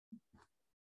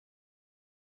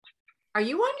Are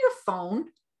you on your phone?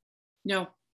 No.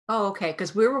 Oh, okay.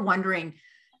 Because we were wondering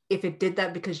if it did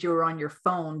that because you were on your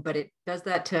phone, but it does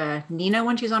that to Nina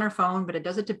when she's on her phone, but it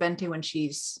does it to Bente when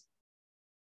she's,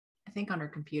 I think, on her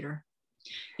computer.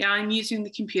 Yeah, I'm using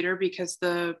the computer because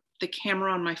the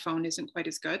camera on my phone isn't quite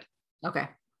as good. Okay.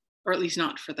 Or at least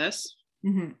not for this.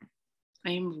 Mm-hmm.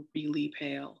 I am really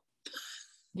pale.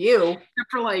 You?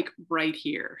 Except for like right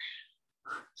here.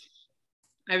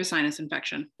 I have a sinus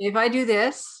infection. If I do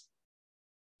this,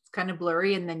 it's kind of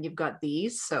blurry, and then you've got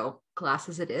these, so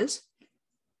glasses it is.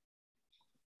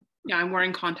 Yeah, I'm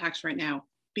wearing contacts right now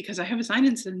because I have a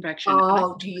sinus infection.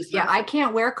 Oh, geez. Yeah, I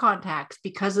can't wear contacts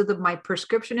because of my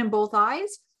prescription in both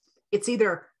eyes. It's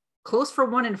either close for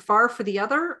one and far for the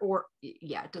other, or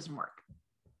yeah, it doesn't work.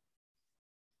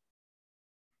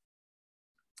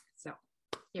 So,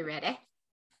 you ready?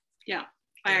 Yeah,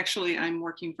 I'm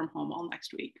working from home all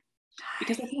next week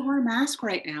because I can't wear a mask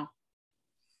right now.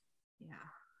 Yeah,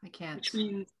 I can't. Which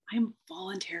means I'm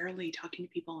voluntarily talking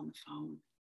to people on the phone.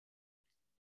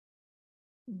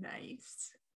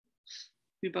 Nice.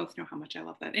 We both know how much I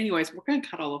love that. Anyways, we're going to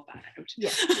cut all of that out.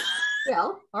 Yes.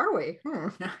 Well, are we?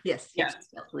 Yes. Yes,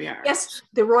 we are. Yes,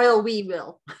 the royal we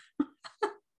will.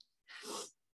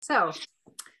 So,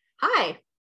 hi.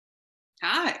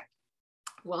 Hi.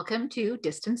 Welcome to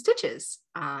Distant Stitches.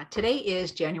 Today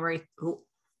is January.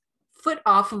 Foot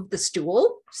off of the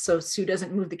stool so Sue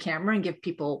doesn't move the camera and give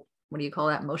people, what do you call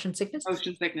that? Motion sickness?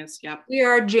 Motion sickness, yep. We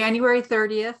are January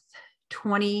 30th,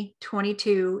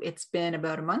 2022. It's been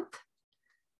about a month.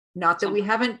 Not that we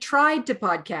haven't tried to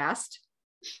podcast.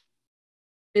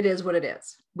 It is what it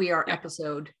is. We are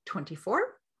episode 24.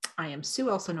 I am Sue,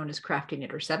 also known as Crafty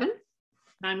Knitter 7.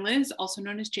 I'm Liz, also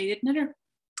known as Jaded Knitter.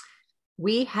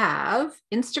 We have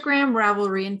Instagram,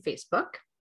 Ravelry, and Facebook.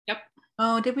 Yep.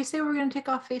 Oh, did we say we were going to take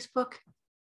off Facebook?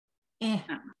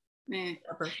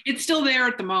 It's still there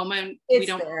at the moment. We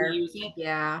don't use it.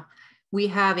 Yeah. We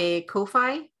have a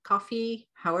Ko-fi, coffee,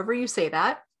 however you say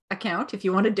that, account if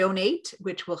you want to donate,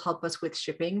 which will help us with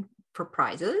shipping for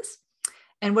prizes.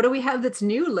 And what do we have that's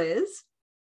new, Liz?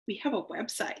 We have a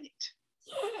website.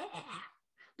 Yeah.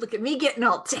 Look at me getting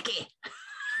all ticky.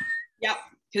 Yep.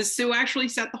 Because Sue actually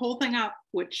set the whole thing up,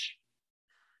 which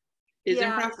is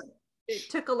impressive. It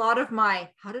took a lot of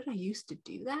how did I used to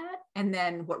do that? And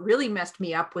then what really messed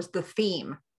me up was the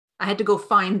theme. I had to go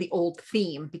find the old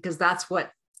theme because that's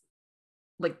what,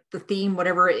 like the theme,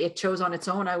 whatever it chose on its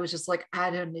own. I was just like, Yeah,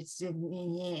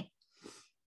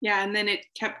 and then it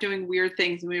kept doing weird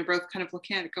things, and we were both kind of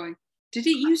looking at it going, did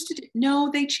it used to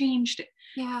no, they changed it.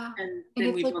 Yeah. And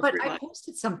it's like, but I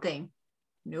posted something.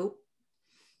 Nope.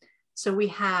 So we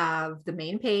have the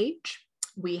main page.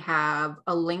 We have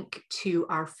a link to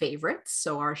our favorites,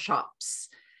 so our shops,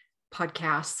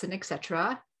 podcasts, and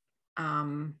etc.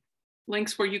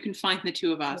 Links where you can find the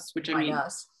two of us, which I mean.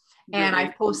 Us. And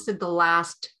I've posted the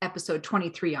last episode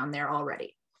 23 on there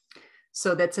already.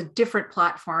 So that's a different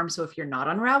platform. So if you're not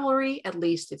on Ravelry, at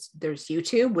least there's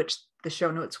YouTube, which the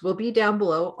show notes will be down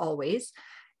below always.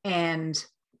 And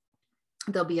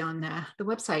they'll be on the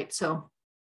website. So,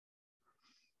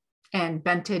 and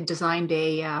Bente designed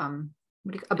a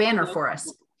banner for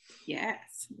us.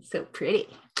 Yes. So pretty.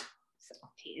 So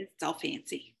it's all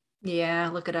fancy. Yeah,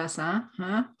 look at us,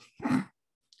 huh?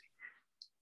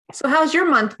 So how's your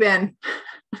month been?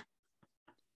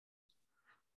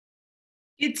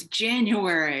 It's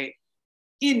January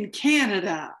in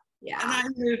Canada. Yeah. And I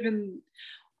live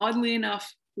oddly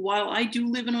enough, while I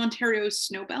do live in Ontario's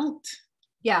snow belt.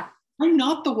 Yeah. I'm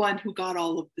not the one who got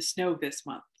all of the snow this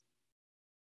month.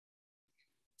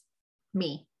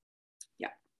 Me.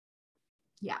 Yeah.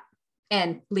 Yeah.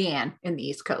 And Leanne in the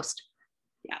East Coast.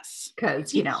 Yes.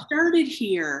 Because, it started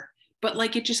here, but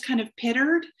like it just kind of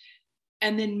pittered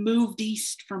and then moved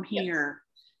east from here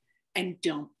and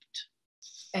dumped.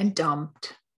 And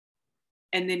dumped.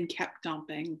 And then kept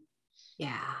dumping.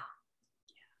 Yeah.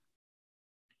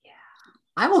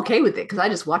 I'm okay with it because I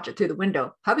just watch it through the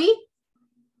window. Hubby,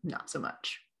 not so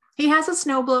much. He has a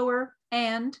snowblower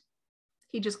and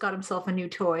he just got himself a new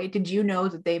toy. Did you know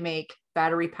that they make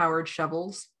battery powered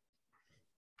shovels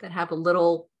that have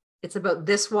it's about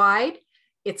this wide.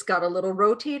 It's got a little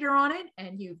rotator on it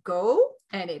and you go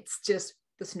and it's just,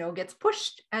 the snow gets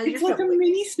pushed. It's like a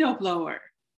mini snowblower.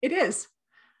 It is.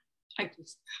 I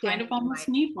kind of almost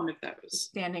need one of those.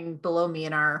 Standing below me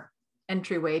in our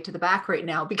entryway to the back right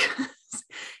now because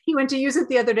he went to use it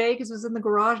the other day because it was in the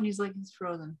garage and he's like, it's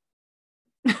frozen.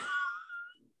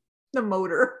 The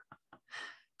motor.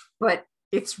 But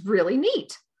it's really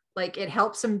neat. Like it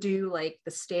helps him do like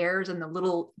the stairs and the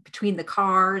little between the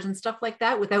cars and stuff like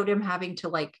that without him having to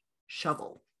like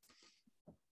shovel.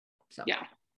 So yeah.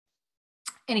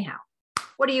 Anyhow,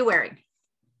 what are you wearing?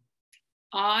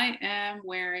 I am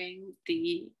wearing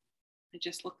I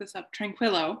just looked this up,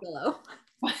 Tranquilo. Hello.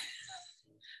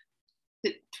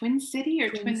 The Twin City or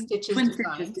Twin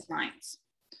Stitches Designs.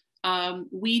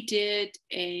 We did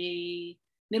a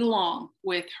knit along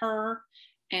with her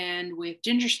and with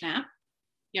Gingersnapthat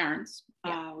yarns,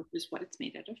 which is what it's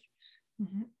made out of.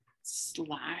 Mm-hmm.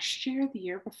 Last year, the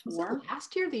year before.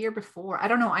 Last year, the year before. I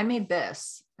don't know. I made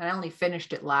this and I only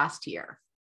finished it last year.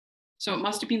 So it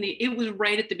must have been it was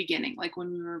right at the beginning, like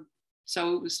when we were,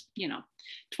 so it was,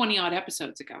 20 odd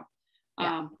episodes ago.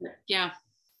 Yeah.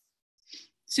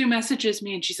 Sue messages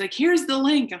me and she's like, here's the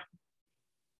link.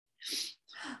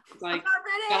 Like,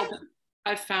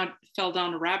 I fell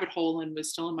down a rabbit hole and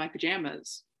was still in my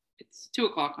pajamas. It's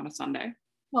 2:00 on a Sunday.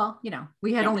 Well,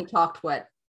 we had only talked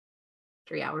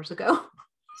 3 hours ago.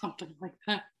 Something like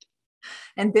that.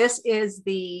 And this is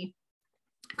the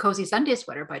Cozy Sunday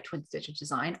sweater by Twin Stitches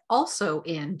Design, also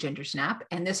in Gingersnap.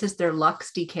 And this is their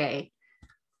Luxe DK.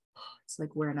 It's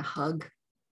like wearing a hug.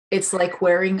 It's like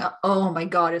wearing, oh my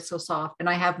God, it's so soft. And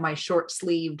I have my short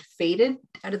sleeved faded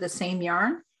out of the same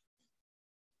yarn.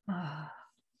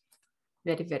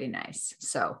 Very, very nice.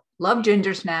 So love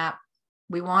Gingersnap.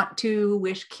 We want to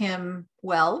wish Kim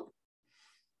well.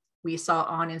 We saw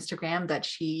on Instagram that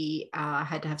she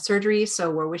had to have surgery.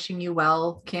 So we're wishing you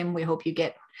well, Kim. We hope you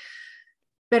get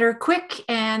better quick,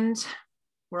 and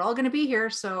we're all going to be here.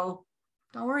 So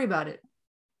don't worry about it.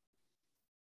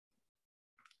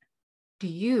 Do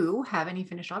you have any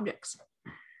finished objects?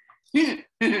 The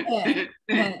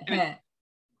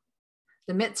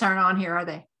mitts aren't on here, are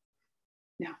they?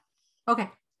 No. Okay.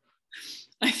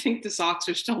 I think the socks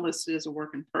are still listed as a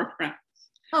work in progress.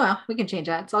 Oh, well, we can change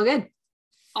that. It's all good.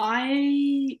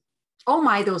 Oh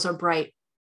my, those are bright.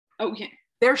 Oh, yeah.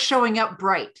 They're showing up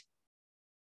bright.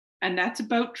 And that's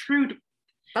about true.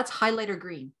 That's highlighter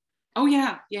green. Oh,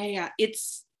 yeah.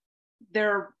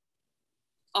 They're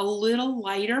a little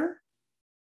lighter.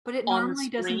 But it normally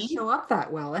doesn't show up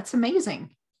that well. That's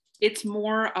amazing. It's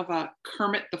more of a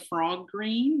Kermit the Frog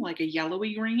green, like a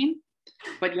yellowy green.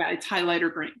 But yeah, it's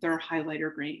highlighter green. They're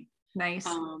highlighter green. Nice.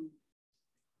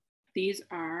 These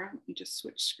are, let me just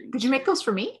switch screens. Did you make those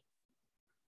for me?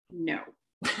 No.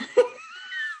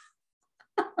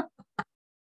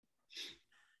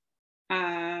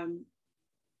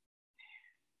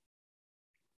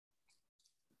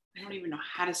 I don't even know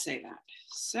how to say that.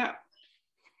 So.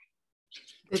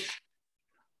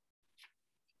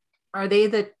 Are they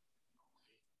the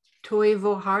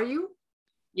Toivoharju?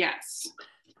 Yes.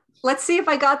 Let's see if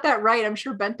I got that right. I'm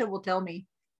sure Benta will tell me.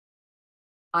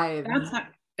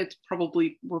 It's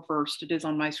probably reversed. It is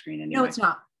on my screen anyway. No, it's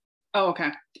not. Oh,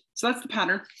 okay. So that's the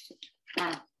pattern.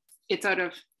 It's out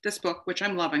of this book, which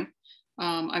I'm loving.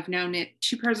 I've now knit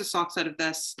 2 pairs of socks out of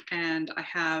this, and I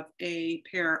have a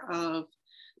pair of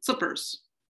slippers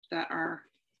that are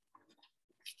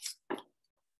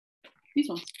these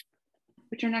ones,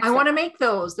 which are next. I want to make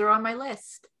those. They're on my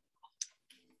list.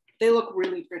 They look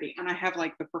really pretty, and I have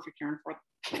like the perfect yarn for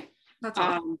them. That's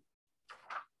awesome.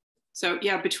 So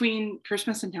yeah, between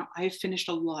Christmas and now, I've finished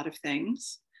a lot of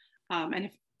things. And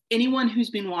if anyone who's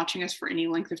been watching us for any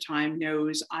length of time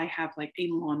knows, I have like a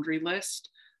laundry list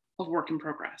of work in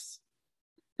progress.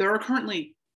 There are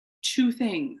currently 2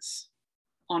 things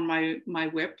on my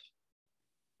whip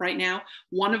right now.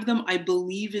 One of them I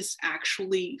believe is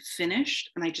actually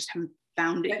finished, and I just haven't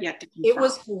found it yet to confirm. It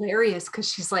was hilarious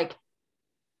because she's like,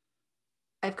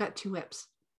 I've got 2 whips.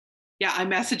 Yeah, I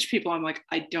message people. I'm like,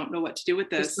 I don't know what to do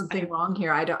with this. There's something wrong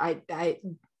here.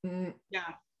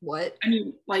 Yeah. What? I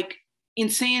mean, like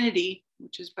insanity,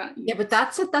 which is bad. Yeah, but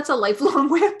that's a lifelong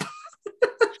whip.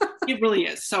 It really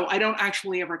is. So I don't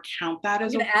actually ever count that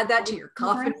as. I'm gonna add that to your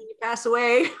coffin when you pass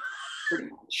away. Pretty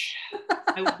much.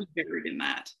 I will be buried in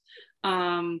that.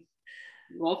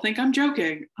 You all think I'm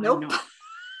joking. Nope.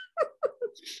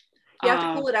 You have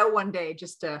to pull it out one day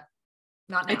just to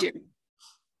not know. I do.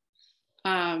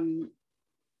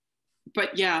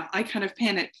 But yeah, I kind of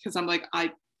panicked because I'm like,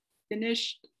 I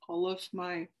finished all of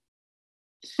my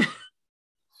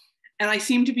and I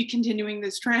seem to be continuing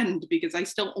this trend because I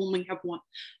still only have 1.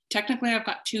 Technically, I've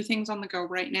got 2 things on the go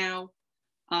right now.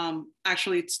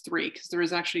 Actually, it's 3 because there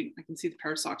is actually, I can see the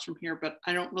pair of socks from here, but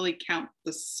I don't really count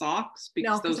the socks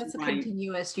because those that's a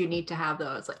continuous. You need to have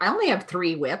those. Like I only have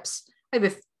 3 whips. I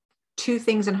have 2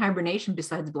 things in hibernation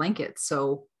besides blankets,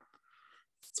 so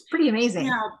it's pretty amazing.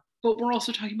 Yeah, but we're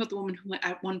also talking about the woman who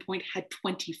at one point had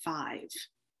 25.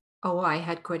 Oh, I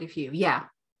had quite a few. Yeah.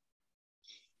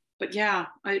 But yeah,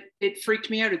 it freaked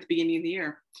me out at the beginning of the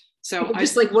year. So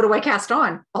just like, what do I cast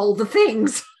on? All the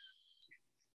things.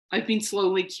 I've been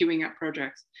slowly queuing up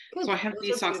projects. Good. So I have Those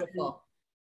these are socks. beautiful.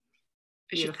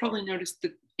 I should probably notice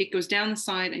that it goes down the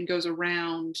side and goes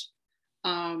around.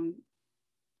 Oh,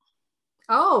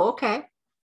 okay.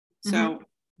 So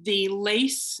the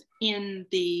lace in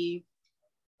the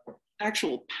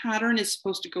actual pattern is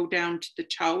supposed to go down to the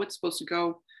toe. It's supposed to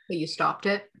go. But you stopped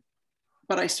it?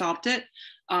 But I stopped it.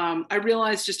 I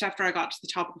realized just after I got to the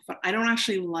top of the foot, I don't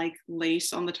actually like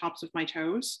lace on the tops of my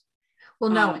toes. Well,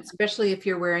 no, especially if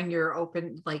you're wearing your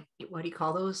open, like, what do you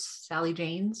call those? Sally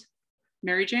Janes?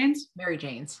 Mary Janes? Mary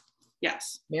Janes.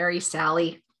 Yes. Mary,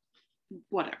 Sally.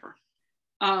 Whatever.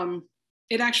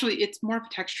 It's more of a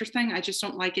texture thing. I just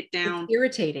don't like it down. It's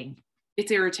irritating.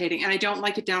 It's irritating. And I don't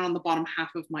like it down on the bottom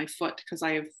half of my foot because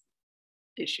I have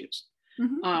issues.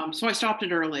 So I stopped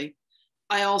it early.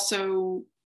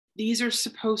 These are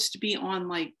supposed to be on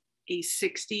like a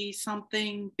 60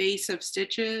 something base of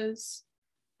stitches.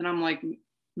 And I'm like,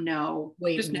 no.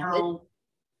 Wait, just no.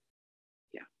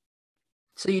 Yeah.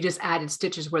 So you just added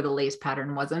stitches where the lace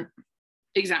pattern wasn't?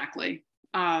 Exactly.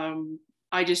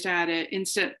 I just added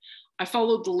instead. I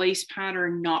followed the lace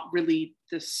pattern, not really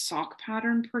the sock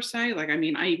pattern per se. Like, I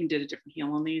mean, I even did a different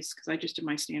heel on these because I just did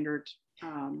my standard.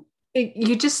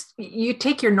 You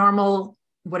take your normal,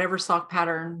 whatever sock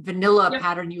pattern, vanilla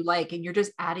pattern you like, and you're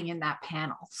just adding in that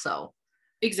panel. So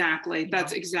exactly.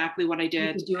 That's exactly what I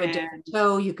did. You can do a different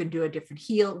toe. You can do a different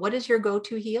heel. What is your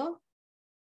go-to heel?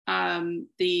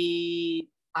 The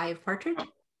Eye of Partridge? Oh,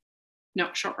 no,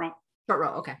 short row. Short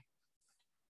row. Okay.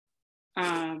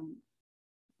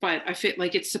 But I feel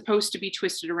like it's supposed to be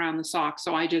twisted around the sock.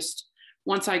 So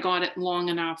once I got it long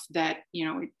enough that,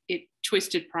 it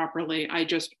twisted properly, I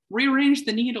just rearranged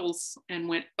the needles and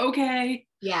went, okay.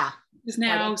 Yeah. It's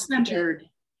now centered.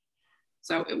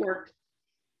 So it worked.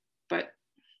 But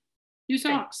new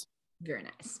socks. Very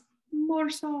nice.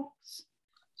 More socks.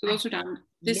 So those are done.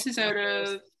 This is out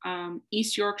of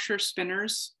East Yorkshire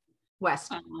Spinners.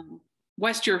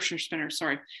 West Yorkshire Spinners,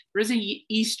 sorry. There is a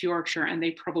East Yorkshire and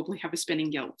they probably have a spinning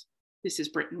guild. This is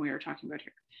Britain we are talking about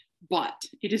here. But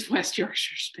it is West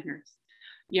Yorkshire Spinners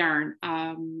yarn,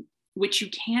 which you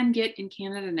can get in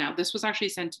Canada now. This was actually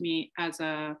sent to me as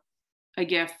a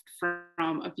gift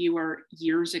from a viewer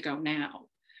years ago now,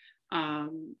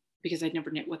 because I'd never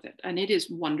knit with it. And it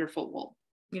is wonderful wool.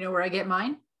 You know where I get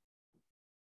mine?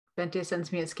 Bente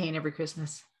sends me a skein every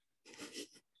Christmas.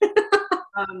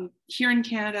 Here in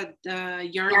Canada,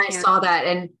 yarn. Yeah, I saw that.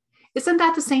 And isn't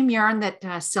that the same yarn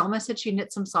that Selma said she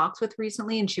knit some socks with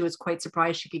recently, and she was quite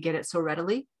surprised she could get it so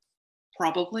readily?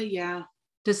 Probably, yeah.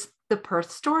 Does the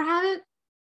Perth store have it?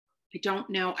 I don't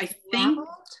know. I think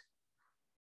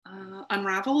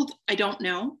Unraveled. I don't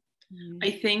know. I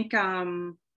think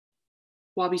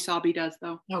Wabi Sabi does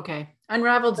though. Okay,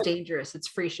 Unraveled's dangerous. It's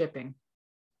free shipping.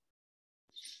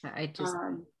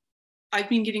 I've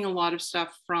been getting a lot of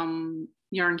stuff from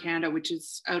Yarn Canada, which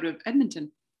is out of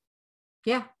Edmonton.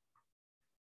 Yeah.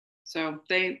 So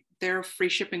they're free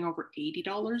shipping over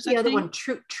 $80. The other one,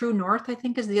 True North, I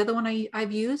think, is the other one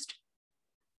I've used.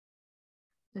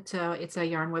 It's a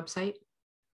yarn website.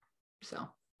 So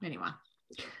anyway,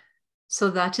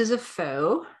 so that is a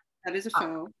faux. That is a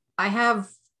faux. I have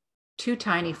 2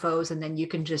 tiny faux, and then you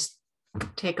can just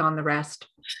take on the rest.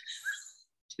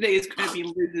 Today is going to be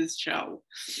Liz's show.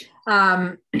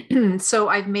 So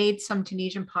I've made some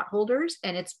Tunisian pot holders,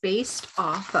 and it's based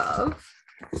off of,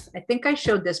 I think I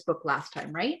showed this book last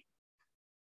time, right?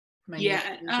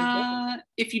 Yeah.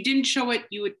 If you didn't show it,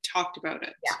 you had talked about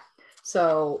it. Yeah.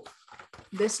 So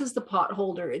this is the pot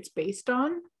holder it's based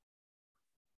on.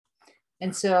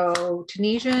 And so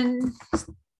Tunisian,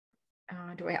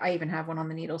 I even have one on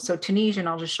the needle. So Tunisian,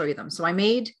 I'll just show you them. So I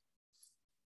made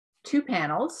 2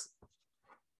 panels.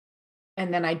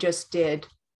 And then I just did,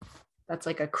 that's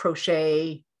like a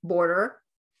crochet border.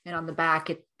 And on the back,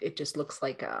 it just looks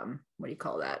like, what do you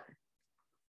call that?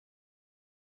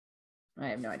 I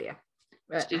have no idea.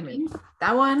 But I made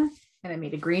that one, and I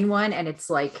made a green one, and it's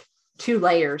like 2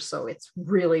 layers. So it's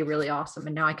really, really awesome.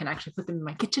 And now I can actually put them in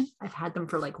my kitchen. I've had them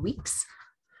for like weeks.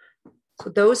 So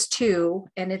those 2,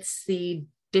 and it's the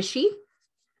Dishie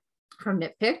from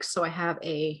Knit Picks. So I have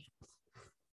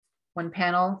one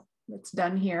panel that's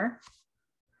done here.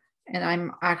 And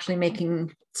I'm actually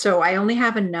making, so I only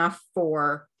have enough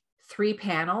for 3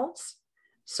 panels.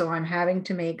 So I'm having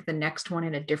to make the next one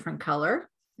in a different color.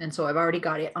 And so I've already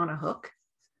got it on a hook.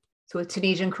 So with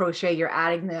Tunisian crochet, you're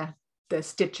adding the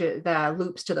stitches, the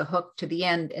loops to the hook to the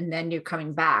end, and then you're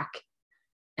coming back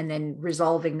and then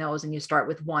resolving those, and you start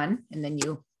with 1, and then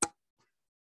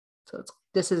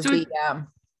this is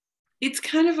it's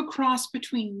kind of a cross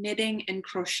between knitting and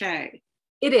crochet.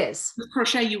 It is. With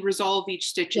crochet, you resolve each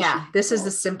stitch. Yeah, this is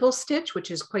the simple stitch,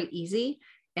 which is quite easy.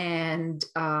 And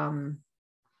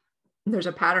there's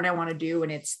a pattern I want to do,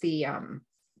 and it's the,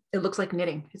 it looks like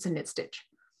knitting. It's a knit stitch.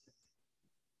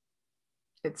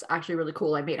 It's actually really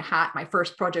cool. I made a hat. My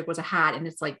first project was a hat, and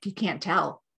it's like, you can't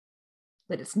tell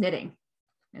that it's knitting.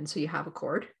 And so you have a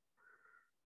cord.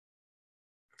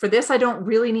 For this, I don't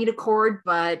really need a cord,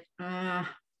 but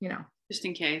you know. Just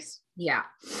in case. Yeah.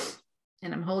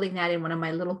 And I'm holding that in one of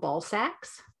my little ball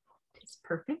sacks. It's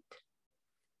perfect.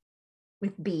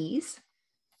 With bees.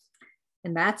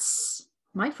 And that's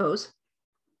my faux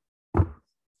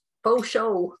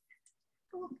show.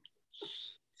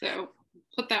 So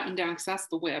put that one down because that's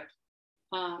the whip.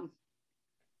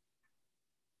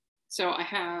 So I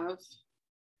have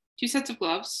 2 sets of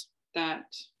gloves, that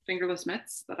fingerless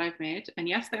mitts that I've made. And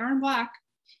yes, they are in black.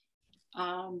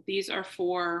 These are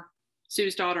for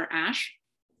Sue's daughter, Ash,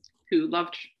 who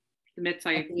loved the mitts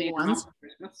I made for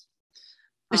Christmas.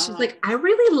 She's like, I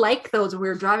really like those. We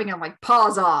were driving. I'm like,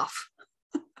 paws off.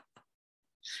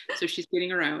 So she's getting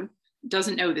her own.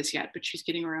 Doesn't know this yet, but she's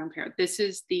getting her own pair. This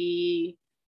is the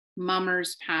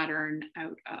Mummers pattern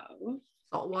out of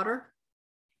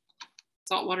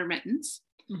saltwater mittens.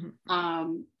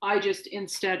 Mm-hmm. I just,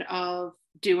 instead of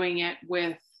doing it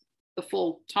with the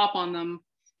full top on them,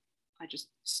 I just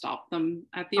stop them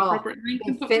at the appropriate length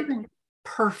and put fit them in.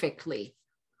 Perfectly.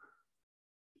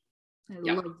 I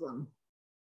love them.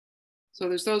 So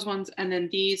there's those ones, and then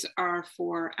these are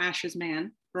for Ash's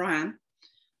man, Rohan,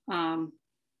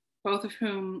 both of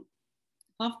whom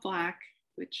love black,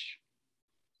 which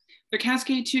they're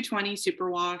Cascade 220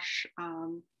 superwash.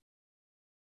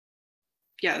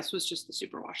 Yeah, this was just the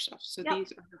superwash stuff. So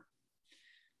these are,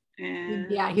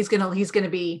 and yeah, he's gonna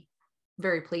be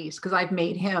very pleased because I've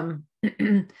made him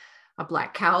a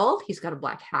black cowl. He's got a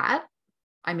black hat.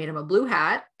 I made him a blue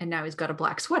hat, and now he's got a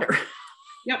black sweater.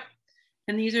 Yep.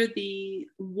 And these are the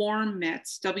warm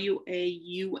mitts,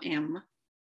 W-A-U-M.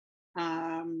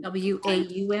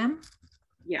 W-A-U-M?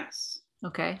 Yes.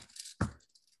 Okay.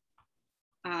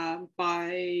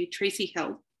 By Tracy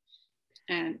Hill.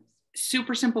 And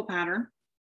super simple pattern.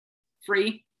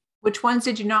 Free. Which ones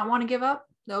did you not want to give up?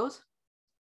 Those?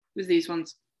 It was these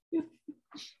ones.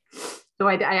 So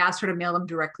I asked her to mail them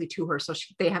directly to her, so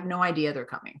they have no idea they're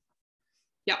coming.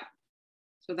 Yeah.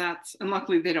 So that's, and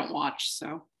luckily they don't watch,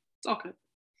 so it's all good.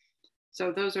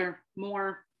 So those are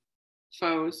more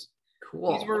faux.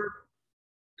 Cool.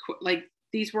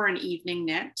 These were an evening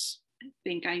knit. I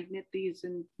think I knit these,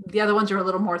 and the other ones are a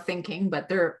little more thinking, but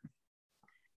they're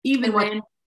even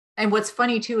and what's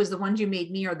funny too is the ones you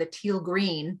made me are the teal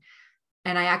green,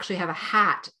 and I actually have a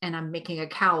hat and I'm making a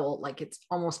cowl, like it's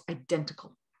almost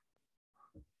identical.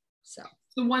 So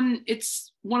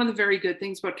it's one of the very good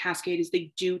things about Cascade is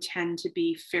they do tend to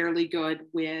be fairly good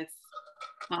with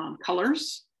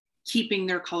colors, keeping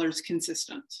their colors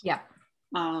consistent. Yeah.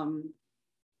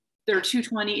 Their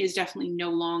 220 is definitely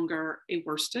no longer a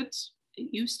worsted.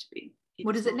 It used to be.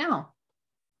 What is it now,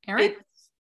 Erin? It's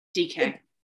DK.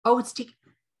 It's DK.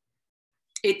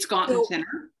 It's gotten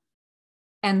thinner.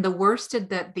 And the worsted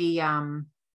that the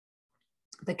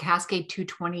Cascade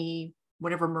 220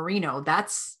 whatever merino,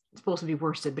 that's supposed to be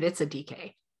worsted, but it's a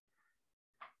DK.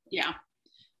 Yeah.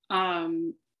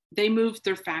 They moved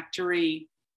their factory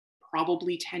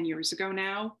probably 10 years ago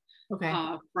now. Okay.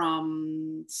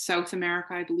 From South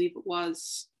America, I believe it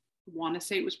was, I want to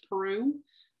say it was Peru,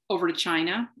 over to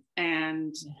China.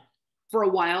 And for a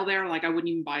while there, like I wouldn't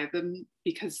even buy them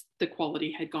because the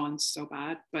quality had gone so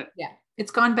bad. But yeah,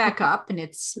 it's gone back up, and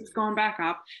it's gone back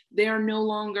up. They are no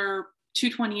longer,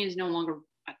 220 is no longer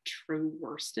a true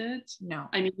worsted. No.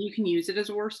 I mean, you can use it as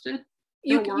a worsted.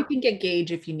 You can get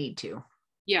gauge if you need to.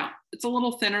 Yeah, it's a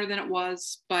little thinner than it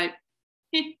was, but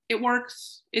it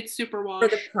works. It's super wash. For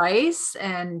the price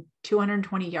and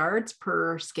 220 yards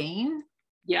per skein.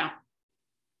 Yeah,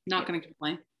 not going to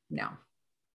complain. No.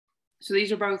 So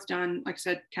these are both done, like I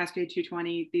said, Cascade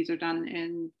 220. These are done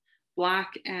in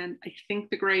black, and I think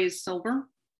the gray is silver,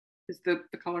 is the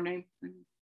color name.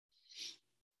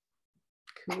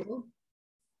 Cool.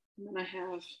 And then I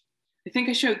think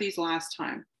I showed these last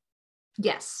time.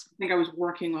 Yes. I think I was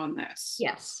working on this.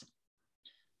 Yes.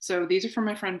 So these are from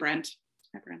my friend Brent.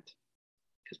 Hi, Brent.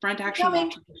 Because Brent actually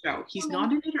watches the show. He's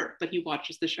not a knitter, but he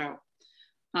watches the show.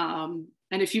 And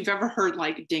if you've ever heard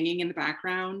like dinging in the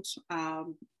background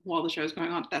while the show's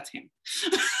going on, that's him.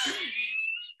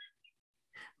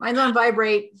 Mine's on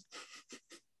vibrate.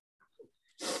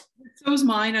 So is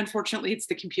mine. Unfortunately, it's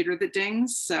the computer that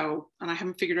dings. So, and I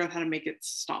haven't figured out how to make it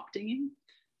stop dinging.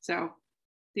 So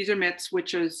these are mitts,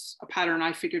 which is a pattern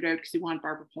I figured out because he wanted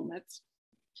barber pole mitts.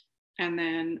 And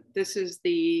then this is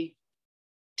the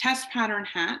test pattern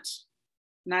hat.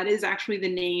 And that is actually the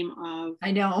name of,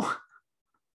 I know.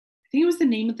 I think it was the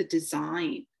name of the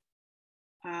design,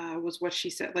 was what she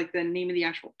said. Like the name of the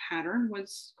actual pattern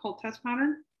was called test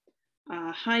pattern.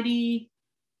 Heidi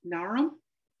Narum.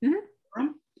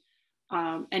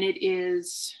 And it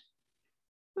is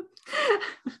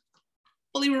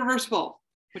fully reversible,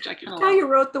 which I can. Look how you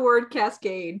wrote the word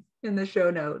cascade in the show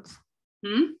notes.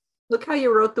 Look how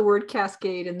you wrote the word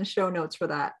cascade in the show notes for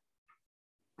that.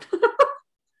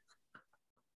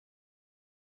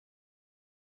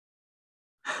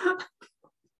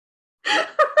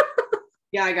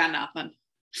 Yeah, I got nothing.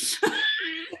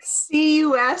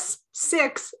 CUS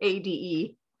 6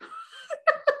 ADE.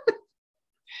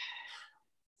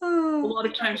 A lot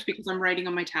of times because I'm writing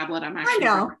on my tablet, I'm actually. I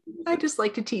know. I just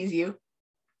like to tease you.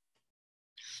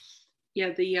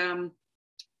 Yeah, the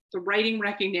writing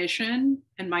recognition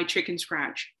and my chicken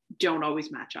scratch don't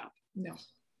always match up. No.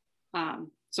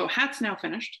 So hat's now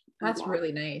finished. That's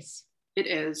really nice. It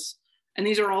is. And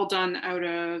these are all done out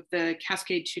of the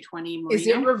Cascade 220 merino. Is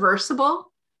it reversible?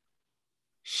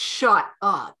 Shut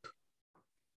up.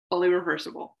 Fully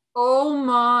reversible. Oh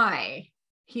my.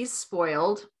 He's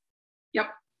spoiled. Yep.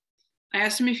 I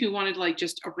asked him if he wanted like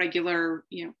just a regular,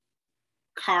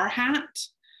 car hat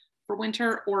for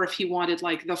winter, or if he wanted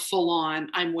like the full on,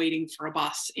 I'm waiting for a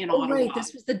bus in Ottawa. Right.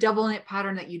 This was the double knit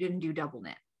pattern that you didn't do double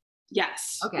knit.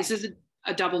 Yes. Okay. This is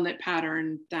a double knit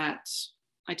pattern that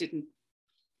I didn't.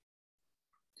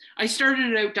 I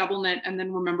started it out double knit and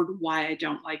then remembered why I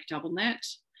don't like double knit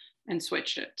and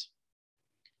switched it.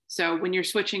 So when you're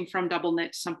switching from double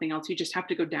knit to something else, you just have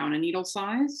to go down a needle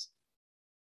size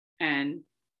and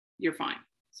you're fine.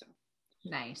 So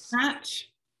nice. That,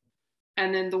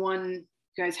 and then the one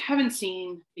you guys haven't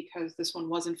seen because this one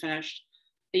wasn't finished,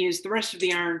 I used the rest of the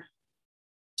yarn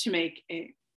to make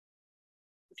a.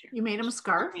 You made him a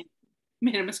scarf?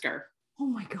 Made him a scarf. Oh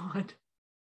my God.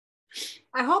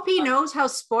 I hope he knows how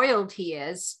spoiled he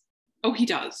is. Oh, he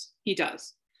does. He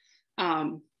does.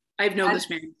 I've known this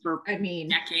man for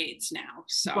decades now.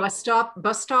 So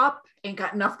bus stop ain't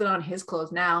got nothing on his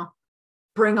clothes now.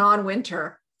 Bring on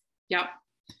winter. Yep.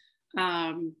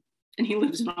 And he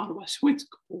lives in Ottawa, so it's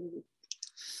cold.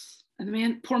 And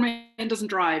the poor man doesn't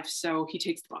drive, so he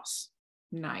takes the bus.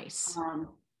 Nice.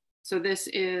 So this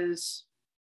is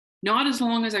not as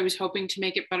long as I was hoping to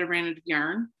make it, but I ran out of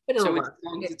yarn. So it's as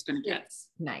long as it's going to get.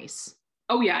 Nice.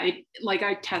 Oh yeah, like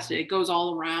I tested, it goes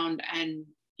all around and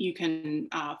you can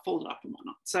fold it up and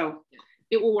whatnot. So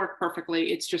it will work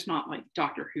perfectly. It's just not like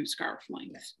Doctor Who scarf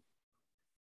length.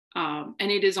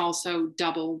 And it is also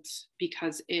doubled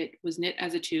because it was knit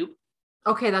as a tube.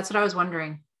 Okay, that's what I was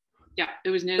wondering. Yeah, it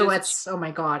was knit. So it's, oh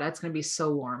my God, that's going to be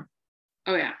so warm.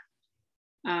 Oh yeah.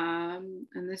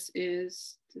 And this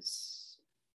is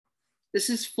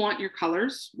Flaunt Your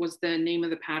Colors was the name of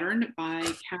the pattern by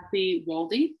Kathy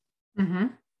Waldy. Mm-hmm.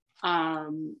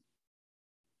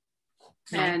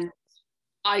 And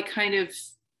I kind of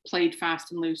played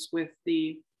fast and loose with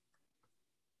the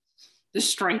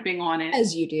striping on it.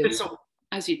 As you do. So,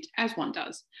 as one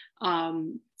does.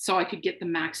 So I could get the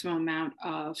maximum amount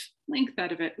of length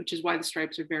out of it, which is why the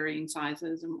stripes are varying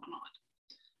sizes and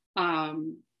whatnot.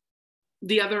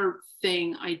 The other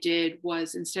thing I did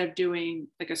was instead of doing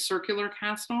like a circular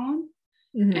cast on,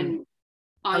 and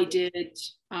I did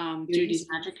Judy's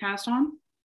Magic cast on,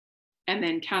 and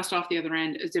then cast off the other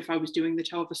end as if I was doing the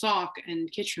toe of a sock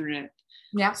and Kitchener knit.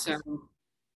 Yeah. So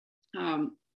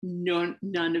none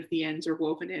of the ends are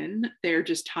woven in. They're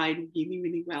just tied really,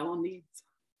 really well on the inside.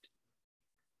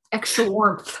 Extra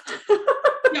warmth.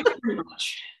 Yeah, pretty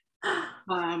much.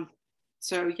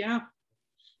 So yeah.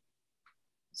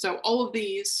 So all of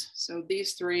these, so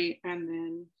these three, and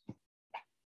then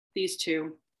these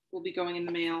two will be going in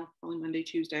the mail probably Monday,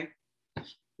 Tuesday,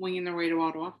 winging their way to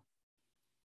Ottawa.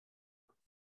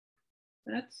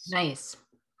 That's nice.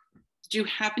 Do you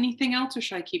have anything else or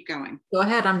should I keep going? Go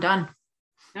ahead, I'm done.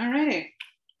 All righty.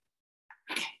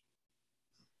 Okay.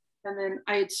 And then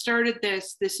I had started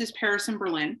this is Paris and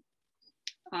Berlin.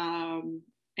 And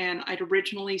I'd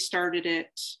originally started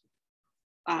it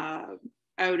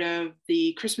out of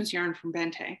the Christmas yarn from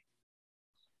Bente,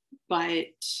 but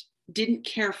didn't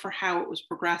care for how it was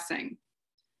progressing.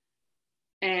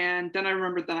 And then I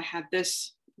remembered that I had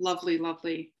this lovely,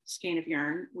 lovely skein of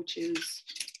yarn, which is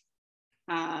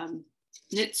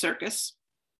Knit Circus.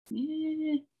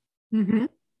 Mm-hmm.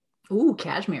 Ooh,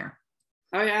 cashmere.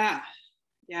 Oh yeah.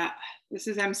 Yeah. This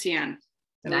is MCN.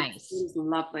 So nice. It is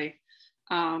lovely.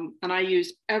 And I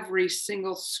used every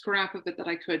single scrap of it that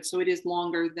I could. So it is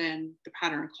longer than the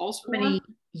pattern calls for. How many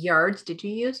yards did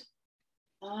you use?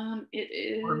 It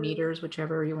is or meters,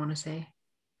 whichever you want to say.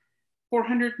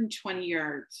 420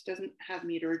 yards. Doesn't have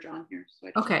meterage on here. So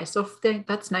okay, so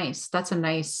that's nice. That's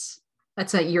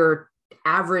your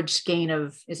average skein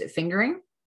of, is it fingering?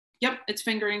 Yep, it's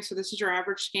fingering. So this is your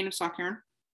average skein of sock yarn.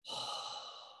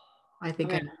 I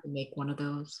think I need to make one of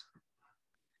those.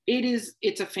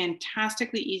 It's a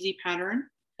fantastically easy pattern.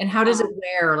 And how does it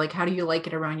wear? Like, how do you like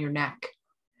it around your neck?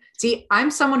 See, I'm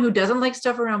someone who doesn't like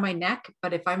stuff around my neck,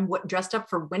 but if I'm dressed up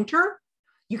for winter,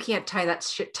 you can't tie that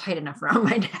shit tight enough around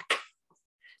my neck.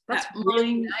 That's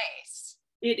really nice.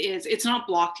 It is. It's not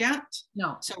blocked yet.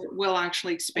 No. So it will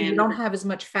actually expand. And you don't have as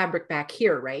much fabric back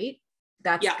here, right?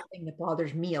 That's the thing that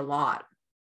bothers me a lot.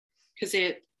 Because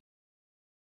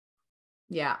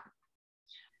yeah.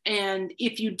 And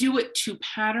if you do it to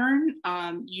pattern,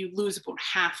 you lose about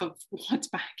half of what's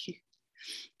back here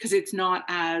because it's not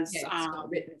as it's not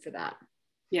written for that.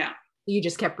 Yeah. You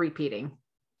just kept repeating.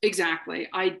 Exactly.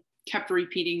 I kept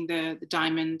repeating the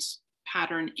diamond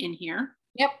pattern in here.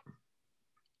 Yep.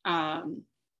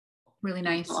 Really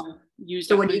nice.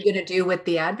 So what are you going to do with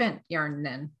the Advent yarn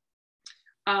then?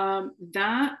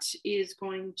 That is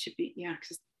going to be,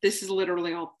 because this is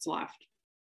literally all that's left.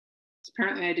 So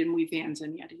apparently I didn't weave the ends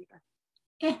in yet either.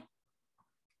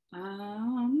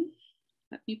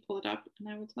 Let me pull it up and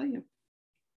I will tell you.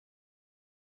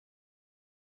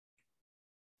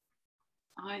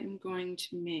 I am going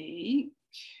to make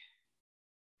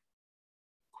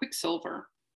Quicksilver.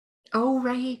 Oh,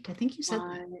 right. I think you said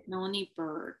by Melanie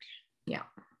Berg. Yeah.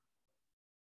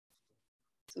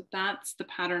 So that's the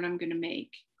pattern I'm going to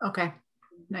make. Okay.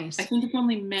 Nice. I think it's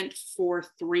only meant for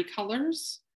 3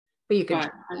 colors. But you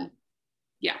can.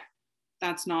 Yeah,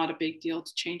 that's not a big deal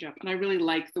to change up. And I really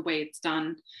like the way it's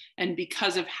done. And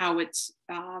because of how it's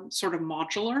sort of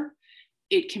modular,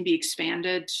 it can be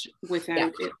expanded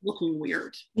without it looking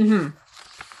weird. Mm-hmm.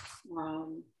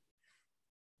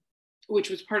 Which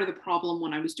was part of the problem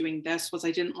when I was doing this, was I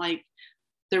didn't like,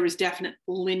 there was definite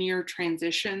linear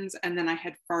transitions, and then I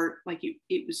had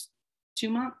it was too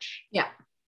much. Yeah.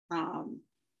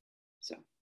 So.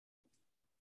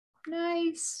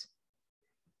 Nice.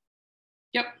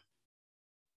 Yep.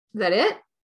 Is that it?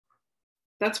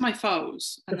 That's my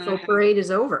foes. The faux parade is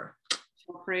over.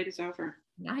 Faux parade is over.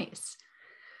 Nice.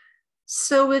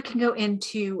 So we can go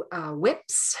into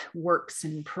whips, works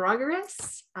in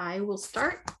progress. I will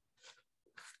start.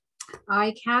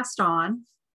 I cast on,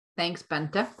 thanks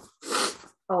Benta.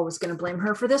 Always going to blame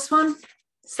her for this one.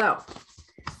 So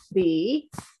the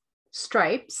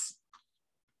stripes,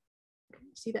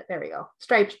 see that? There we go.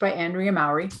 Stripes by Andrea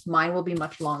Mowry. Mine will be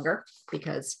much longer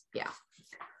because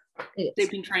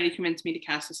they've been trying to convince me to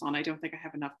cast this on. I don't think I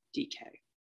have enough DK.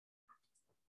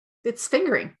 It's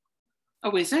fingering.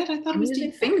 Oh, is it? I thought it was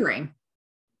using fingering.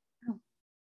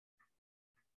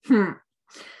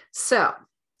 So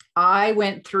I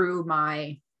went through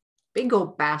my big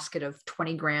old basket of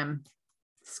 20-gram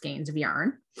skeins of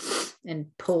yarn and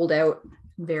pulled out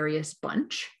various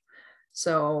bunch.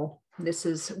 So this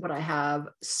is what I have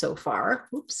so far.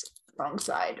 Oops, wrong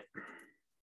side.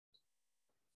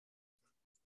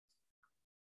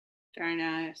 Very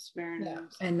nice, very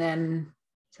nice. And then,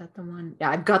 is that the one? Yeah,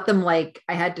 I've got them I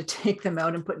had to take them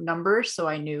out and put numbers so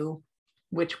I knew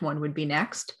which one would be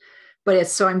next. But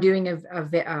so I'm doing a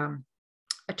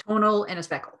tonal and a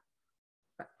speckle,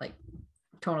 like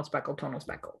tonal speckle.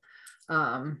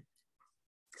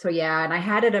 So yeah, and I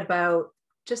had it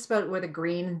just about where the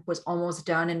green was almost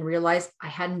done and realized I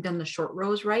hadn't done the short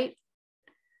rows right.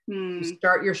 You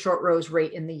start your short rows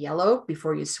right in the yellow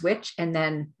before you switch, and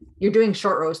then you're doing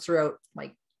short rows throughout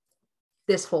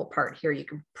this whole part here. You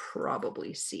can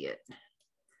probably see it.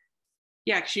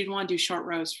 Yeah, because you'd want to do short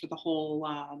rows for the whole.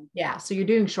 So you're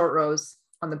doing short rows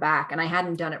on the back, and I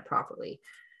hadn't done it properly.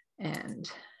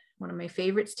 And one of my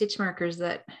favorite stitch markers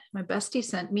that my bestie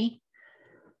sent me.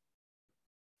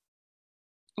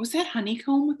 Was that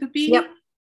honeycomb with the bee? Yep.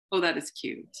 Oh, that is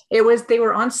cute. They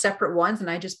were on separate ones and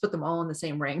I just put them all in the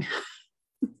same ring.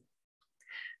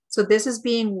 So this is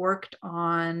being worked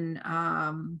on.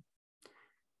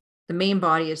 The main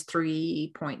body is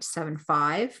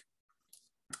 3.75.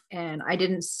 And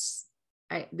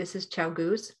this is Chow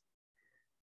Goose.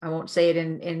 I won't say it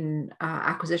in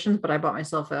acquisitions, but I bought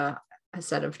myself a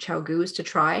set of Chow Goose to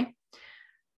try.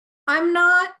 I'm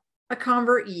not a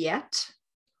convert yet,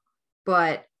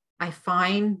 but I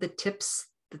find the tips,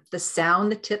 the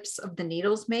sound the tips of the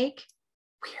needles make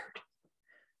weird.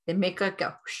 They make like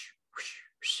a whoosh, whoosh,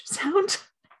 whoosh sound.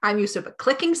 I'm used to a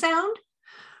clicking sound.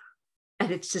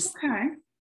 And it's just,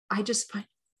 I just find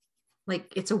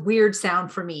it's a weird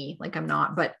sound for me. I'm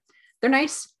not, but they're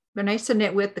nice. They're nice to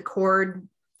knit with. The cord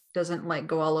doesn't like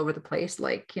go all over the place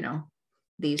like, you know,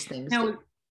 these things Now, do.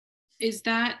 is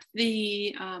that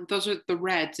the, those are the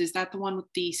reds. Is that the one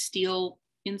with the steel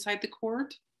inside the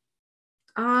cord?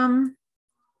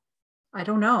 I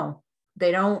don't know.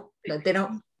 They don't.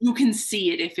 You can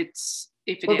see it if it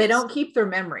Well, is. they don't keep their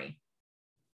memory.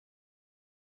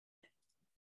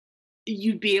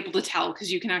 You'd be able to tell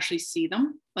because you can actually see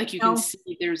them. Like you can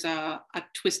see there's a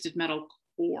twisted metal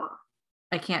core.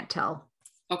 I can't tell.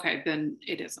 Okay, then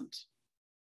it isn't.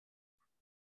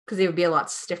 Because they would be a lot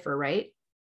stiffer, right?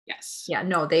 Yes. Yeah,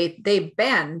 no, they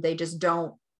bend, they just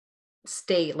don't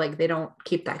stay, like they don't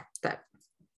keep that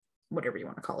whatever you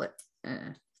want to call it.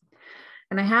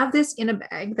 And I have this in a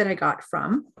bag that I got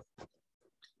from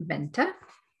Benta.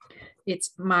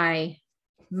 It's my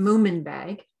Moomin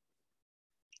bag.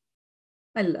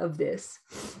 I love this.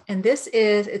 And this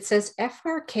is, it says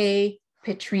FRK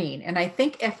Petrine. And I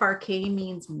think FRK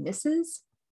means Mrs.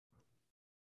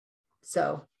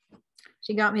 So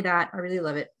she got me that. I really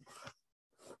love it.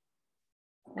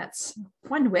 That's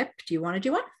one whip. Do you want to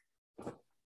do one?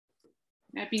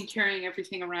 I've been carrying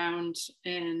everything around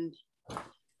in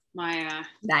my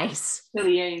nice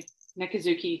Atelier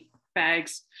Nekazuki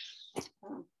bags.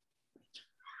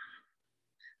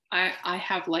 I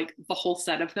have like the whole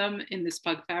set of them in this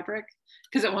pug fabric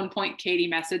because at one point Katie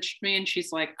messaged me and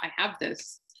she's like, I have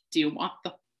this. Do you want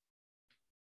them?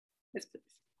 Yes, please.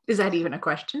 Is that even a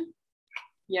question?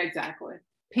 Yeah, exactly.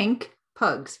 Pink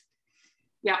pugs.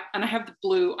 Yeah, and I have the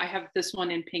blue. I have this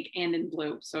one in pink and in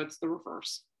blue, so it's the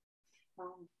reverse.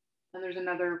 And there's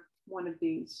another one of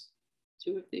these,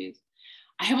 two of these.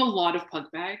 I have a lot of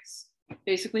pug bags.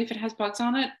 Basically, if it has pugs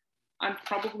on it, I'm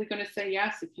probably going to say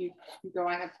yes. If you go,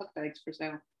 I have pug bags for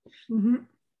sale. Mm-hmm.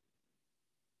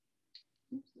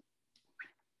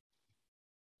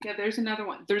 Yeah, there's another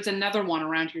one. There's another one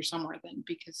around here somewhere then,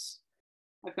 because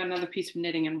I've got another piece of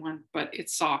knitting in one, but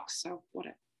it's socks, so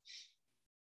whatever.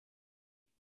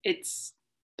 It's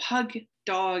pug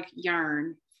dog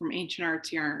yarn from Ancient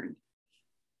Arts Yarn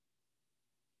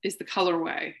is the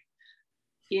colorway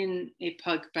in a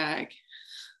pug bag.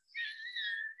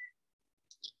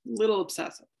 Little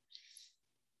obsessive.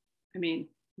 I mean,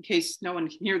 in case no one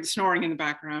can hear the snoring in the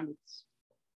background, it's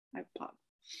I have a pug.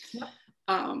 Yep.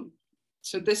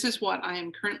 So this is what I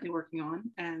am currently working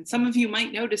on, and some of you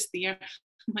might notice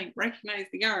might recognize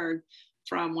the yarn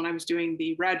from when I was doing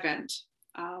the rad vent,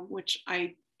 which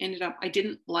I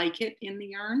didn't like it in the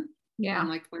yarn. Yeah.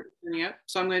 Like turning out.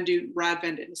 So I'm going to do rad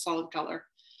vent in a solid color.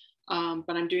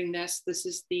 But I'm doing this. This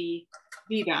is the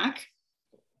V-back.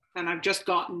 And I've just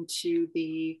gotten to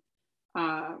the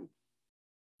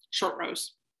short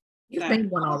rows. You've made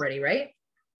one already, right?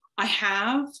 I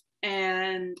have,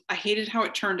 and I hated how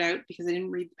it turned out because I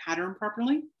didn't read the pattern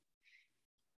properly.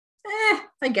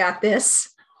 I got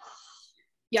this.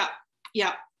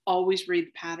 Yeah, always read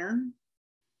the pattern.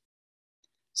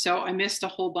 So I missed a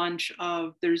whole bunch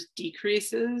of, there's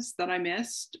decreases that I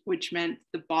missed, which meant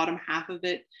the bottom half of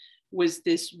it was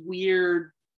this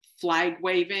weird flag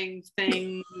waving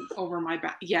thing over my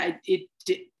back. Yeah, it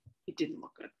didn't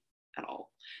look good at all.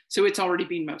 So it's already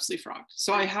been mostly frogged.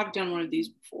 So I have done one of these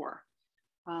before.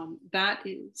 That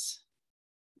is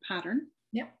pattern.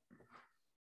 Yep.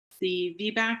 The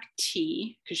V-back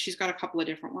T, because she's got a couple of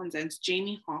different ones, and it's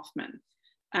Jamie Hoffman.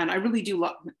 And I really do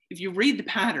love, if you read the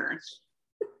pattern,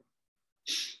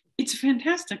 it's a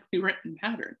fantastically written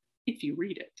pattern if you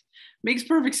read it. Makes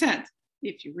perfect sense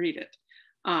if you read it.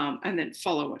 And then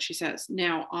follow what she says.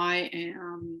 Now I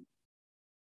am,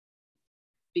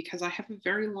 because I have a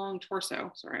very long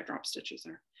torso, sorry, I dropped stitches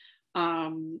there.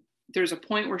 There's a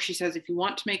point where she says, if you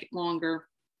want to make it longer,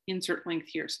 insert length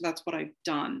here. So that's what I've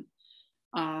done.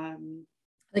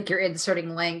 Like you're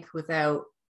inserting length without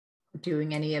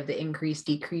doing any of the increase,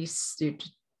 decrease.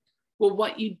 Well,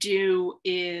 what you do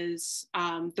is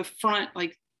the front,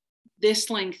 like this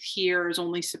length here is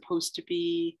only supposed to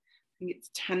be, I think it's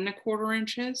 10.25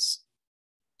 inches.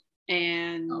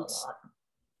 And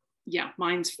yeah,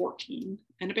 mine's 14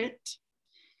 and a bit,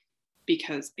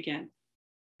 because again,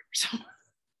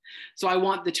 so I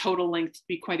want the total length to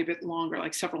be quite a bit longer,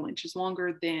 like several inches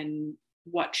longer than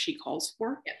what she calls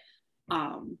for. Yeah.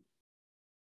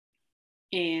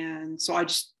 And so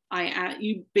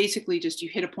you basically just, you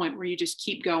hit a point where you just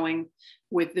keep going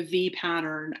with the V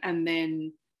pattern. And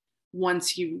then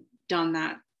once you've done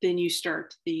that, then you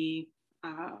start the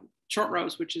short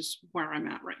rows, which is where I'm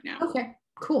at right now. Okay,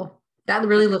 cool. That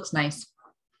really looks nice.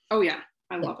 Oh yeah,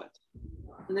 I love it.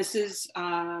 And this is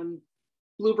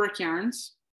Blue Brick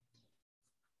Yarns.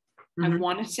 Mm-hmm. I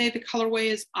want to say the colorway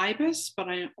is Ibis, but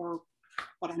I'm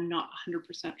not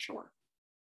 100% sure.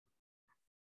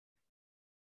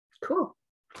 Cool.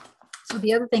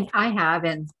 The other thing I have,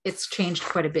 and it's changed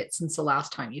quite a bit since the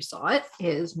last time you saw it,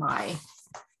 is my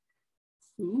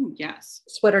yes,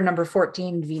 sweater number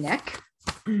 14 V-neck.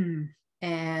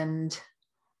 And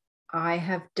I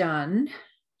have done.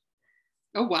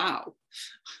 Oh, wow.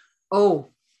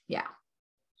 Oh, yeah.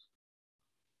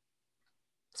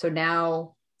 So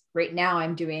now, right now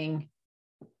I'm doing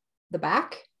the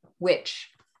back, which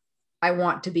I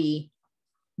want to be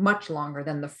much longer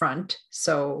than the front.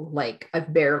 So like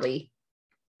I've barely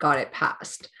got it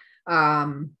past.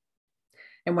 And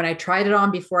when I tried it on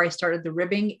before I started the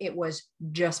ribbing, it was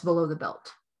just below the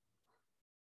belt.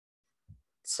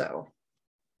 So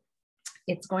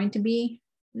it's going to be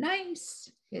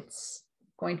nice. It's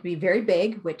going to be very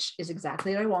big, which is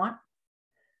exactly what I want.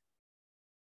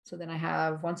 So then I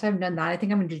have, once I've done that, I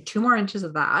think I'm going to do 2 more inches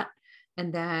of that.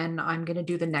 And then I'm going to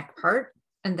do the neck part,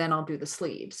 and then I'll do the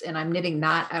sleeves. And I'm knitting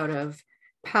that out of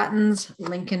Patton's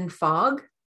Lincoln Fog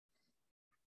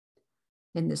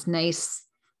in this nice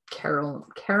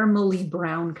caramelly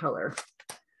brown color.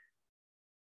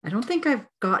 I don't think I've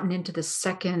gotten into the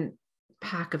second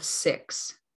pack of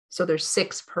 6. So there's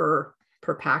 6 per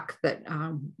pack that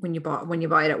when you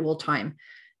buy it at Wool Time.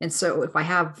 And so if I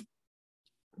have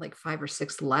like 5 or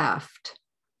 6 left,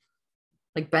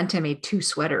 like Bente made 2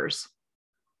 sweaters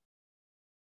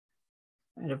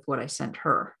out of what I sent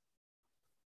her.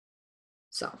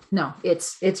 So no,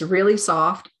 it's really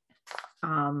soft.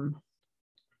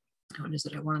 What is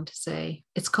it I wanted to say?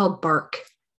 It's called Bark.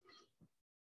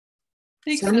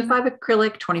 Makes 75 sense.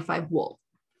 Acrylic, 25 wool.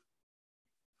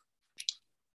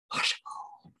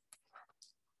 Washable.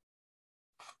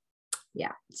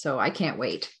 Yeah, so I can't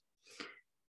wait.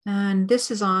 And this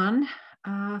is on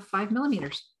 5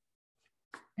 millimeters.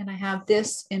 And I have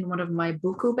this in one of my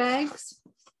buku bags.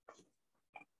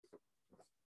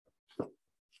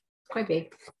 Quite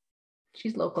big.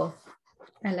 She's local.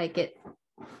 I like it.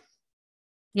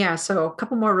 Yeah, so a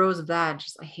couple more rows of that.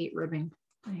 Just, I hate ribbing.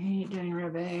 I hate doing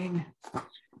ribbing.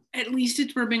 At least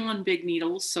it's ribbing on big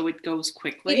needles, so it goes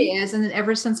quickly. It is. And then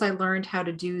ever since I learned how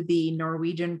to do the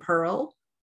Norwegian purl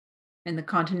and the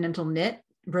continental knit,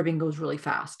 ribbing goes really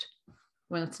fast.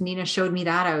 When Nina showed me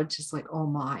that, I was just like, oh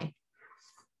my.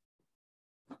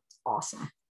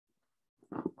 Awesome.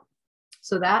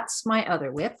 So that's my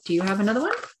other whip. Do you have another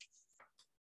one?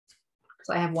 Because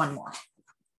I have one more.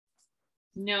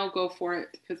 No, go for it,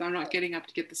 because I'm not getting up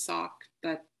to get the sock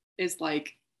that is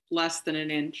like less than an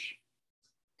inch.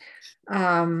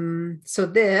 So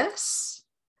this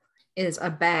is a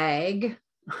bag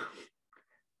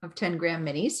of 10 gram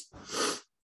minis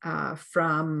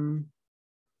from,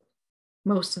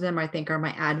 most of them I think are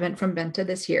my Advent from Benta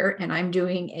this year. And I'm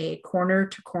doing a corner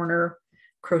to corner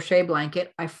crochet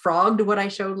blanket. I frogged what I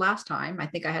showed last time. I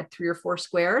think I had 3 or 4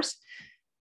 squares.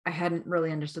 I hadn't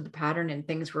really understood the pattern, and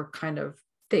things were kind of,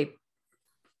 they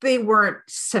weren't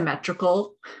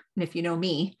symmetrical. And if you know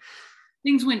me,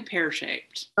 things went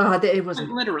pear-shaped. It wasn't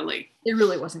literally. It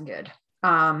really wasn't good.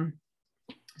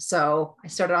 So I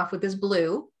started off with this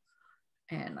blue,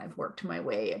 and I've worked my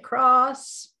way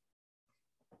across.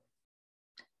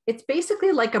 It's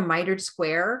basically like a mitered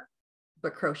square,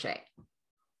 but crochet.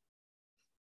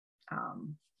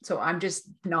 So I'm just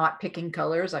not picking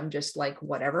colors. I'm just like,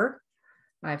 whatever.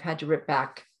 I've had to rip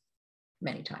back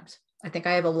many times. I think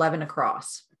I have 11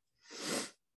 across.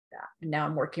 Yeah, and now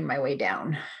I'm working my way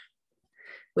down.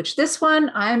 Which this one,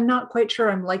 I'm not quite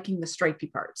sure I'm liking the stripy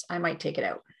parts. I might take it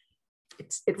out.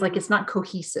 It's like it's not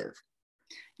cohesive.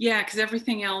 Yeah, because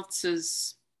everything else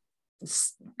is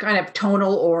it's kind of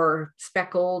tonal or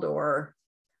speckled or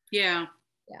yeah.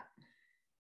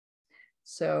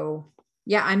 So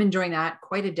yeah, I'm enjoying that.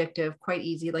 Quite addictive, quite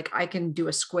easy. Like I can do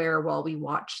a square while we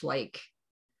watch like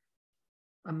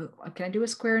can I do a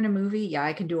square in a movie? Yeah,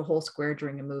 I can do a whole square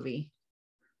during a movie.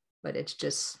 But it's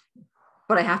just,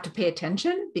 but I have to pay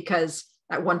attention because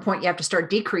at one point you have to start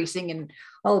decreasing, and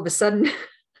all of a sudden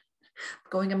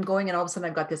I'm going, and all of a sudden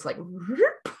I've got this like,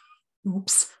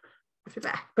 oops, rip it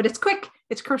back. But it's quick.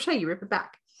 It's crochet. You rip it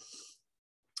back.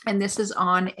 And this is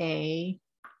on a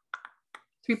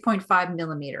 3.5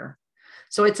 millimeter.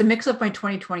 So it's a mix of my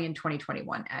 2020 and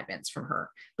 2021 Advents from her,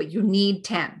 but you need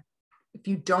 10. If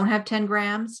you don't have 10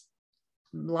 grams,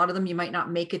 a lot of them you might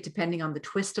not make it depending on the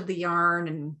twist of the yarn.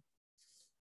 And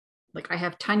like I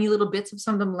have tiny little bits of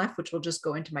some of them left, which will just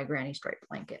go into my granny stripe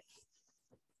blanket.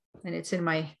 And it's in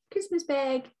my Christmas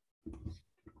bag.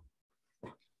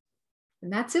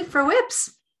 And that's it for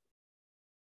whips.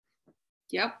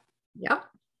 Yep.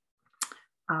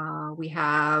 We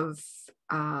have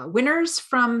winners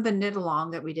from the knit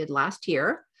along that we did last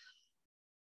year.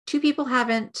 2 people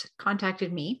haven't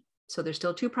contacted me, so there's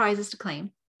still 2 prizes to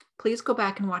claim. please go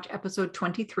back and watch episode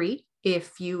 23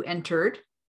 if you entered,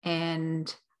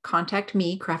 and contact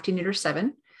me, Crafty Knitter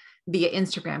 7, via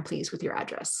Instagram, please, with your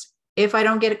address. If I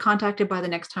don't get it contacted by the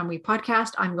next time we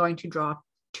podcast, I'm going to draw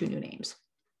 2 new names.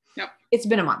 Yep. It's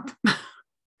been a month.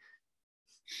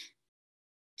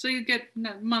 So you get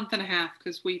a month and a half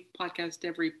because we podcast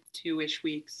every 2-ish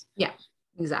weeks. Yeah,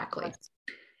 exactly.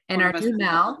 And our new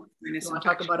Mal, do you want to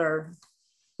talk about our,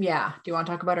 do you want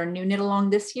to talk about our new knit along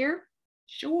this year?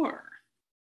 Sure.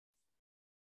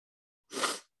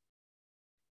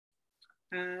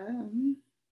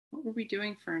 What were we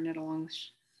doing for a knit along?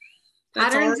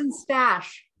 Patterns and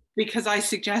stash. Because I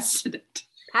suggested it.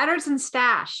 Patterns and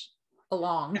stash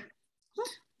along.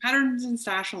 Patterns and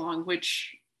stash along,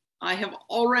 which I have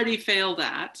already failed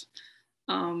at.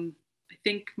 I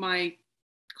think my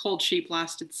cold sheep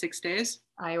lasted 6 days.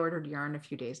 I ordered yarn a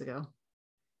few days ago.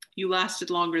 You lasted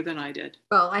longer than I did.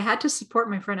 Well, I had to support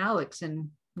my friend Alex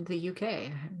in the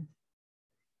UK.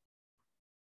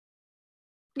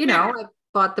 You know, I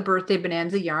bought the birthday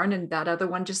bonanza yarn and that other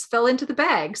one just fell into the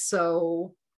bag.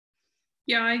 So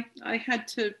yeah, I had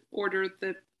to order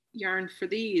the yarn for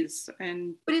these,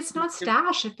 but it's not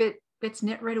stash if it's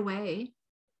knit right away.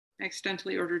 I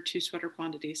accidentally ordered 2 sweater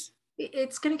quantities.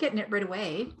 It's gonna get knit right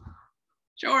away.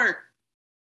 Sure.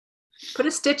 Put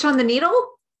a stitch on the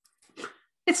needle.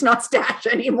 It's not stash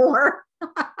anymore.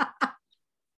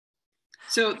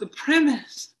 So the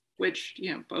premise, which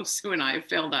both Sue and I have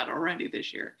failed at already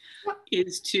this year,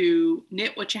 is to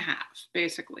knit what you have,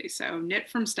 basically. So knit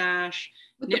from stash.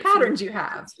 With the patterns you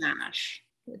have. Stash.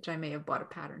 Which I may have bought a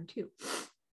pattern too.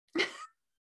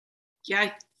 Yeah,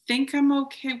 I think I'm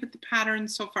okay with the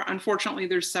patterns so far. Unfortunately,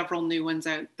 there's several new ones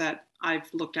out that I've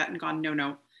looked at and gone,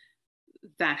 no,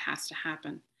 that has to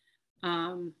happen.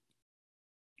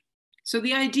 So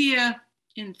the idea,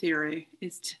 in theory,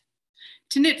 is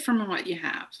to knit from what you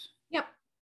have. Yep.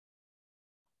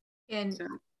 And so,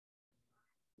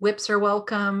 whips are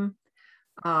welcome.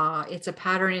 It's a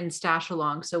pattern in stash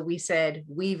along. So we said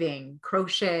weaving,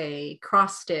 crochet,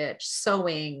 cross stitch,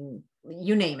 sewing,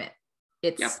 you name it.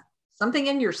 It's something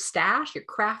in your stash, your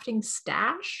crafting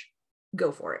stash,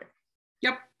 go for it.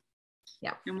 Yep.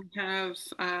 And we have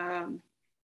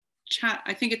chat.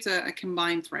 I think it's a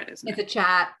combined thread, isn't it? It's a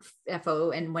chat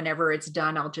FO, and whenever it's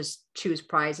done, I'll just choose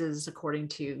prizes according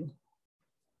to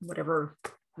whatever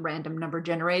random number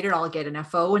generated. I'll get an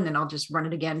FO and then I'll just run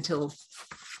it again until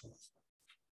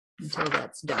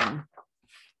that's done.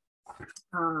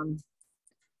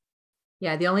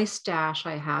 The only stash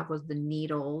I have was the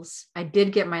needles. I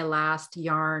did get my last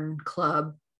yarn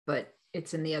club, but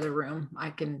it's in the other room.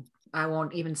 I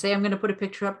won't even say I'm going to put a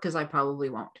picture up because I probably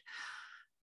won't.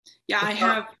 Yeah, I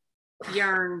have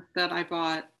yarn that I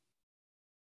bought,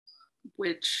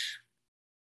 which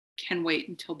can wait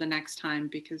until the next time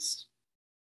because,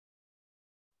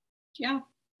 no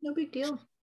big deal.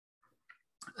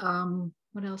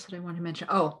 What else did I want to mention?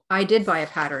 Oh, I did buy a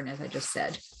pattern, as I just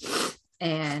said.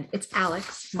 And it's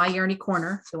Alex, my Yarny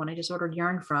Corner, the one I just ordered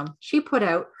yarn from. She put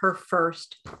out her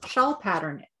first shawl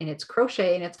pattern, and it's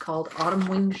crochet, and it's called Autumn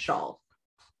Wing Shawl.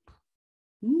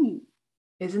 Ooh.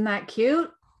 Isn't that cute?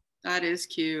 That is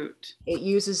cute. It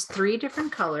uses 3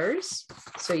 different colors.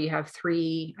 So you have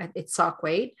 3, it's sock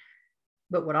weight.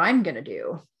 But what I'm going to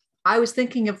do, I was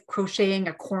thinking of crocheting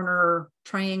a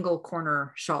triangle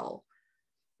corner shawl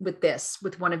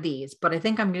with one of these, but I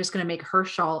think I'm just going to make her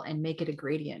shawl and make it a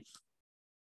gradient.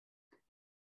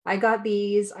 I got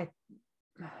these,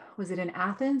 was it in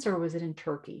Athens or was it in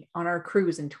Turkey on our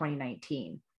cruise in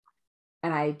 2019?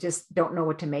 And I just don't know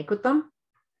what to make with them.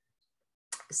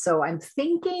 So I'm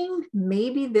thinking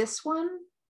maybe this one,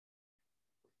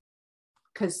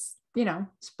 because,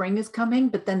 spring is coming,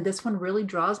 but then this one really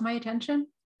draws my attention.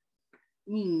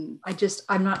 I'm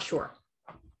not sure.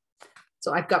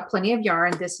 So I've got plenty of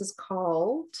yarn. This is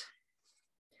called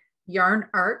Yarn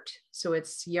Art. So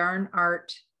it's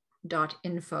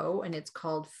yarnart.info, and it's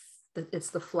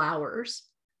the flowers.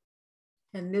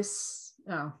 And this,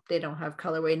 they don't have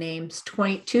colorway names,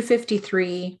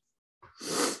 253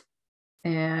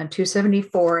 and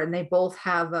 274. And they both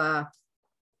have an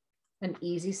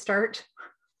easy start.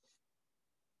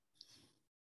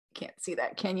 Can't see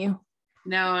that, can you?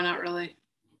 No, not really.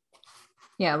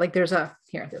 Yeah, like this one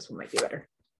might be better.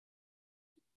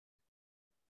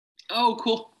 Oh,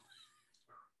 cool.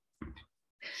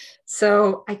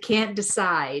 So I can't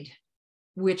decide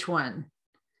which one.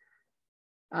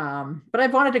 But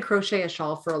I've wanted to crochet a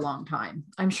shawl for a long time.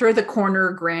 I'm sure the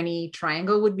corner granny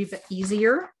triangle would be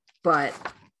easier, but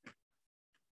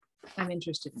I'm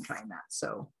interested in trying that.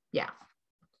 So yeah,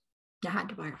 I had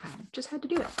to buy a pattern, just had to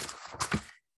do it.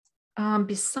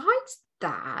 Besides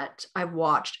that, I've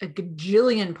watched a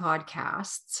gajillion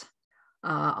podcasts.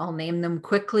 I'll name them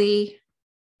quickly,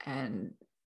 and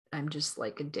I'm just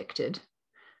like addicted.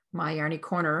 My Yarny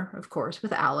Corner, of course,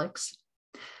 with Alex.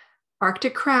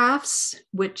 Arctic Crafts,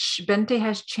 which Bente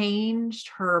has changed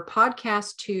her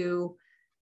podcast to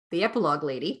The Epilogue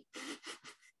Lady.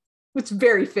 It's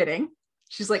very fitting.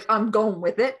 She's like, I'm going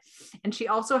with it. And she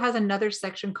also has another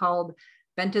section called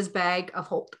Bente's Bag of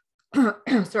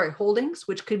Holdings,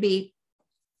 which could be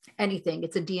anything.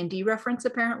 It's a D&D reference,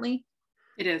 apparently.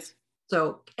 It is.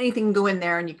 So anything can go in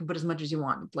there and you can put as much as you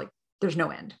want. Like there's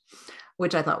no end,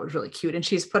 which I thought was really cute. And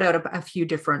she's put out a few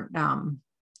different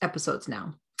episodes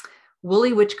now.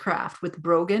 Woolly Witchcraft with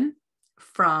Brogan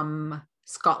from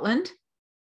Scotland.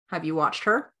 Have you watched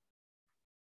her?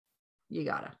 You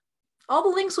gotta. All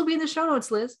the links will be in the show notes,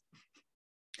 Liz.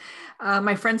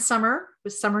 My friend Summer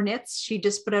with Summer Knits. She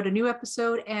just put out a new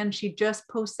episode and she just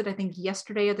posted, I think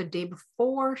yesterday or the day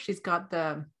before. She's got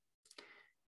the,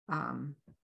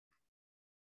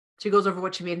 she goes over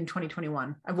what she made in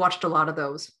 2021. I've watched a lot of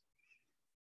those.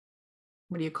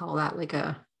 What do you call that? Like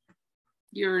a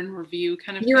year in review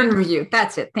kind of year thing. in review.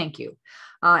 That's it. Thank you.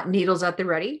 Needles at the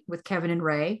Ready with Kevin and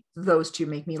Ray. Those two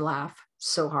make me laugh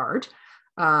so hard.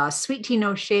 Sweet Tea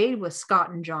No Shade with Scott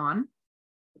and John.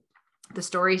 The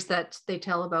stories that they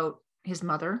tell about his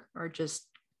mother are just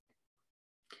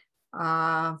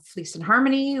Fleece and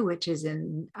Harmony, which is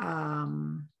in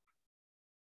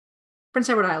Prince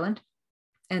Edward Island.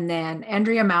 And then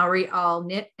Andrea Mowry, I'll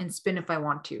knit and spin if I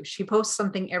want to. She posts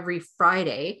something every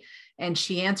Friday and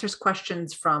she answers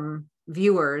questions from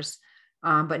viewers.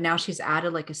 But now she's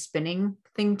added like a spinning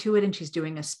thing to it and she's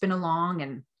doing a spin along,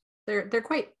 and they're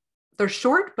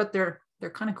short, but they're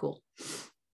kind of cool.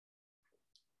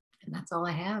 And that's all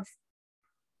I have.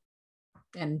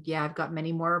 And yeah, I've got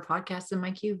many more podcasts in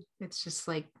my queue. It's just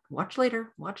like, watch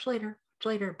later.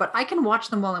 But I can watch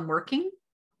them while I'm working,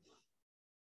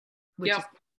 which is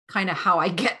kind of how I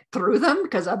get through them,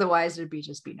 because otherwise there'd be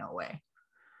no way.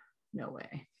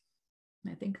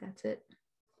 I think that's it.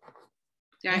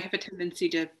 Yeah, I have a tendency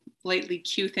to lately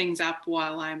queue things up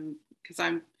because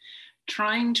I'm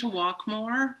trying to walk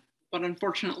more, but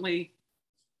unfortunately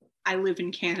I live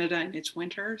in Canada and it's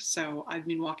winter. So I've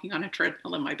been walking on a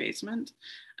treadmill in my basement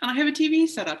and I have a TV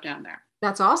set up down there.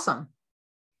 That's awesome.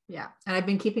 Yeah. And I've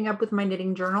been keeping up with my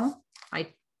knitting journal.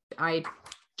 I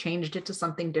changed it to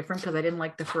something different because I didn't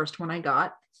like the first one I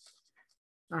got.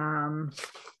 So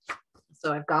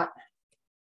I've got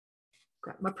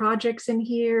my projects in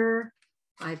here.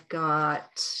 I've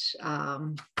got,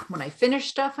 when I finish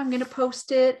stuff, I'm going to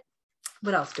post it.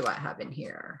 What else do I have in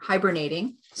here?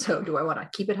 Hibernating. So do I want to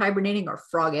keep it hibernating or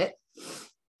frog it?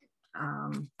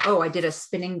 I did a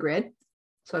spinning grid.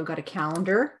 So I've got a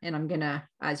calendar and I'm going to,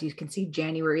 as you can see,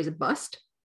 January is a bust.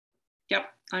 Yep.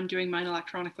 I'm doing mine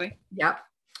electronically. Yep.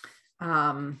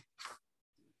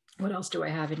 What else do I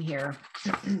have in here?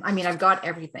 I mean, I've got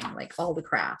everything, like all the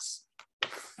crafts.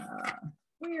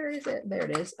 Where is it? There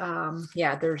it is.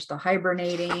 There's the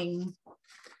hibernating.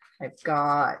 I've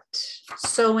got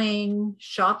sewing,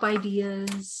 shop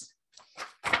ideas.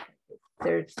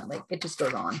 There's like, it just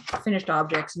goes on. Finished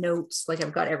objects, notes, like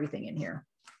I've got everything in here.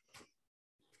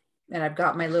 And I've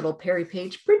got my little Perry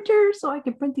Page printer so I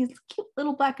can print these cute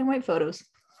little black and white photos.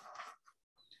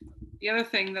 The other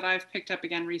thing that I've picked up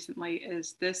again recently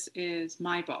is this is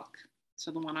my book.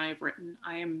 So the one I have written,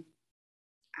 I am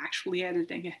actually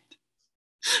editing it.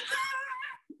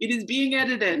 It is being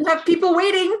edited. You have people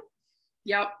waiting.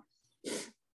 Yep.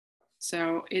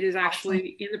 So it is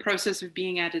actually in the process of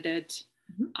being edited.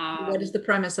 What is the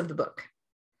premise of the book?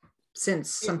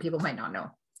 Since some people might not know.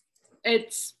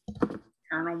 It's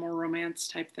paranormal romance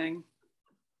type thing.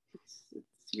 It's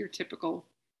your typical.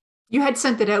 You had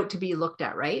sent it out to be looked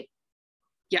at, right?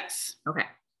 Yes. Okay.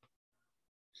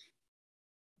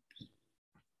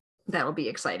 That'll be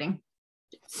exciting.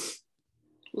 Yes.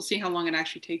 We'll see how long it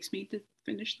actually takes me to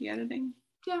finish the editing.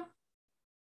 Yeah.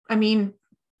 I mean,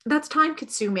 that's time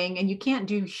consuming and you can't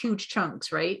do huge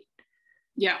chunks, right?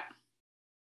 Yeah.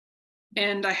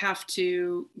 And I have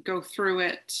to go through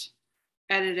it,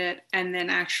 edit it, and then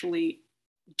actually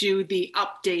do the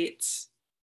updates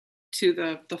to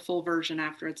the full version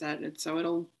after it's edited. So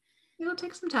it'll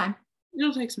take some time.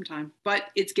 It'll take some time, but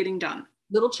it's getting done.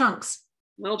 Little chunks.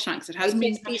 It hasn't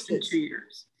been finished in 2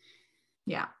 years.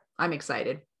 Yeah, I'm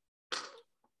excited.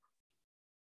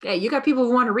 Yeah, you got people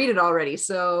who want to read it already,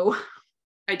 so.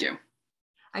 I do.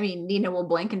 I mean, Nina will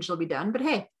blink and she'll be done, but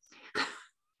hey.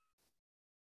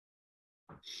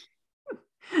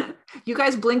 You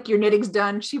guys blink, your knitting's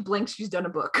done. She blinks, she's done a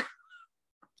book.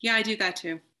 Yeah, I do that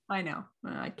too. I know.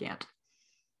 I can't.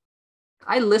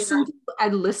 I listen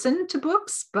to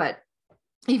books, but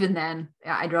even then,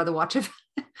 I'd rather watch it.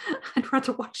 I'd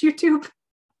rather watch YouTube.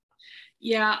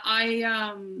 Yeah,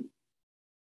 I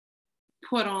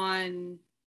put on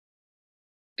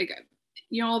like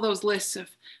all those lists of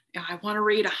I want to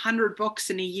read 100 books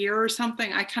in a year or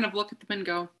something. I kind of look at them and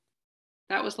go,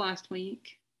 that was last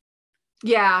week.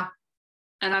 Yeah.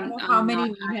 And I don't know how many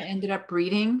Nina ended up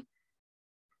reading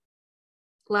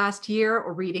last year,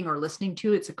 or reading or listening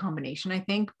to. It's a combination, I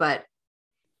think, but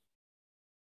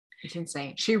it's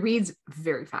insane. She reads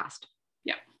very fast.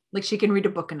 Yeah. Like she can read a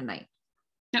book in a night.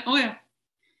 Oh yeah.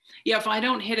 Yeah. If I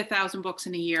don't hit 1,000 books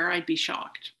in a year, I'd be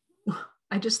shocked.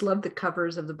 I just love the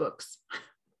covers of the books.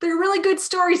 They're really good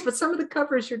stories, but some of the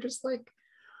covers you're just like,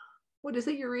 what is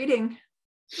it you're reading?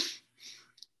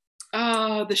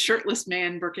 The Shirtless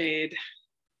Man Brigade.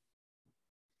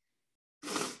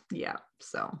 Yeah.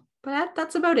 So, but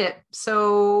that's about it.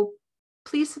 So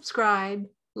please subscribe,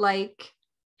 like,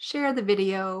 share the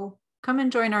video, come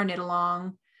and join our knit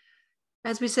along.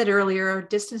 As we said earlier,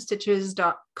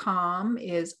 distancestitches.com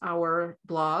is our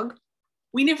blog.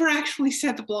 We never actually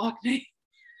said the blog name.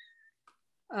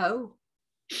 Oh.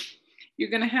 You're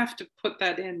going to have to put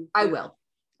that in. I will.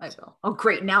 Oh,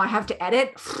 great. Now I have to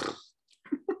edit.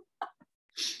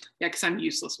 Yeah, because I'm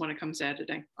useless when it comes to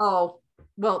editing. Oh,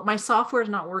 well, my software is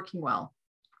not working well.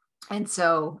 And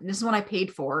so this is one I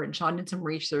paid for, and Sean did some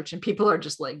research, and people are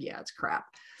just like, yeah, it's crap.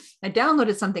 I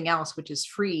downloaded something else, which is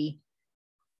free.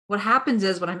 What happens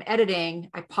is when I'm editing,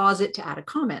 I pause it to add a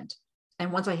comment.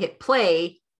 And once I hit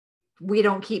play, we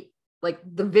don't keep, like,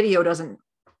 the video doesn't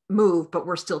move, but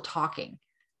we're still talking.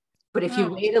 But if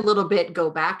you wait a little bit, go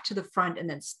back to the front and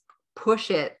then push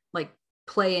it, like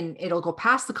play, and it'll go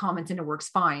past the comments and it works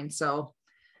fine. So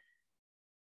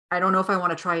I don't know if I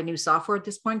want to try a new software at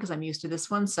this point because I'm used to this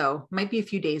one. So it might be a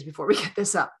few days before we get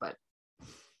this up, but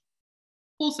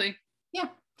we'll see. Yeah.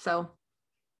 So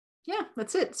yeah,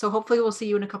 that's it. So hopefully we'll see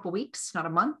you in a couple weeks, not a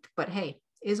month, but hey,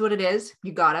 is what it is.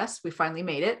 You got us. We finally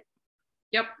made it.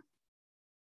 Yep.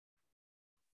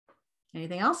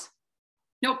 Anything else?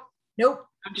 Nope.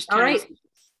 I'm just all right.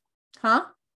 Huh?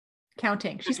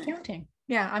 Counting. She's counting.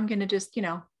 Yeah, I'm going to just,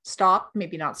 stop,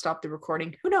 maybe not stop the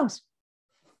recording. Who knows?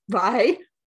 Bye.